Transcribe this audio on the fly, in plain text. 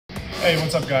Hey,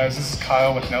 what's up guys? This is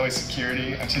Kyle with Nelly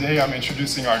Security, and today I'm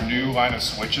introducing our new line of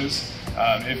switches.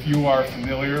 If you are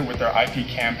familiar with our IP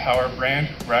Cam Power brand,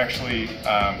 we're actually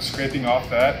scraping off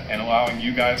that and allowing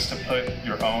you guys to put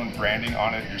your own branding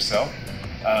on it yourself.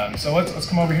 So let's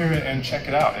come over here and check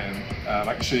it out, and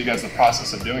I can show you guys the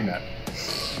process of doing that.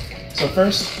 So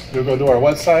first, you'll go to our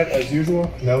website as usual,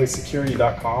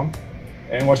 nellysecurity.com,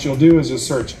 and what you'll do is just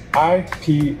search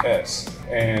IPS,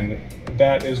 and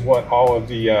that is what all of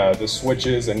the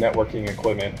switches and networking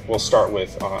equipment will start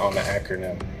with on the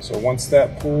acronym. So once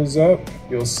that pulls up,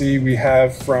 you'll see we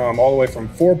have from all the way from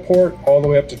 4-port all the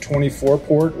way up to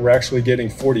 24-port. We're actually getting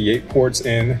 48 ports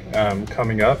in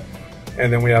coming up.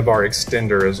 And then we have our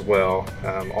extender as well,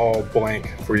 all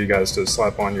blank for you guys to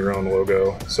slap on your own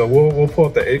logo. So we'll pull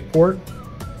up the 8-port.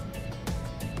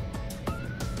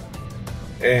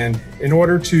 And in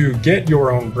order to get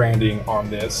your own branding on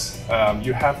this,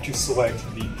 you have to select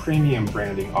the premium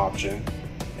branding option,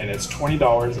 and it's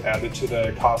 $20 added to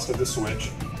the cost of the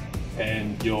switch,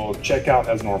 and you'll check out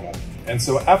as normal. And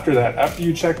so after that, after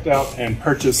you checked out and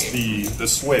purchased the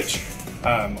switch,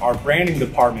 our branding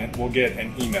department will get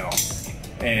an email.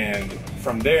 And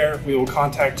from there, we will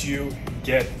contact you,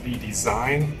 get the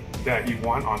design that you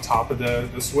want on top of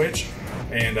the switch,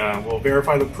 and we'll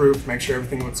verify the proof, make sure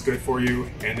everything looks good for you,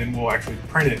 and then we'll actually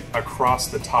print it across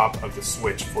the top of the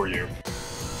switch for you.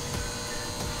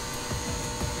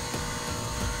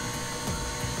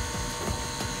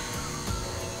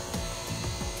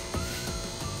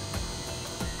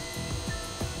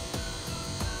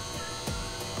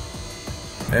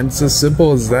 And it's as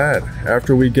simple as that.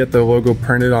 After we get the logo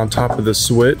printed on top of the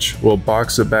switch, we'll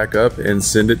box it back up and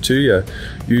send it to you.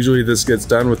 Usually this gets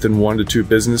done within 1 to 2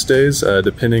 business days,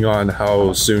 depending on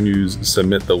how soon you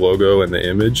submit the logo and the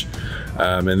image.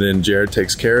 And then Jared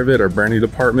takes care of it, our branding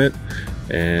department.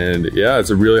 And yeah, it's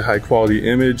a really high quality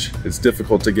image. It's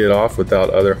difficult to get off without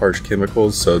other harsh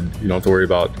chemicals, so you don't have to worry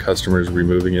about customers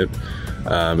removing it.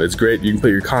 It's great. You can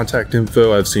put your contact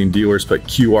info. I've seen dealers put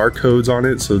QR codes on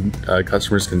it so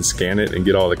customers can scan it and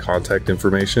get all the contact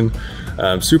information.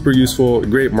 Super useful,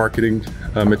 great marketing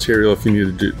material if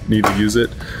you need to use it.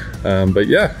 But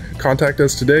yeah, contact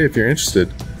us today if you're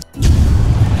interested.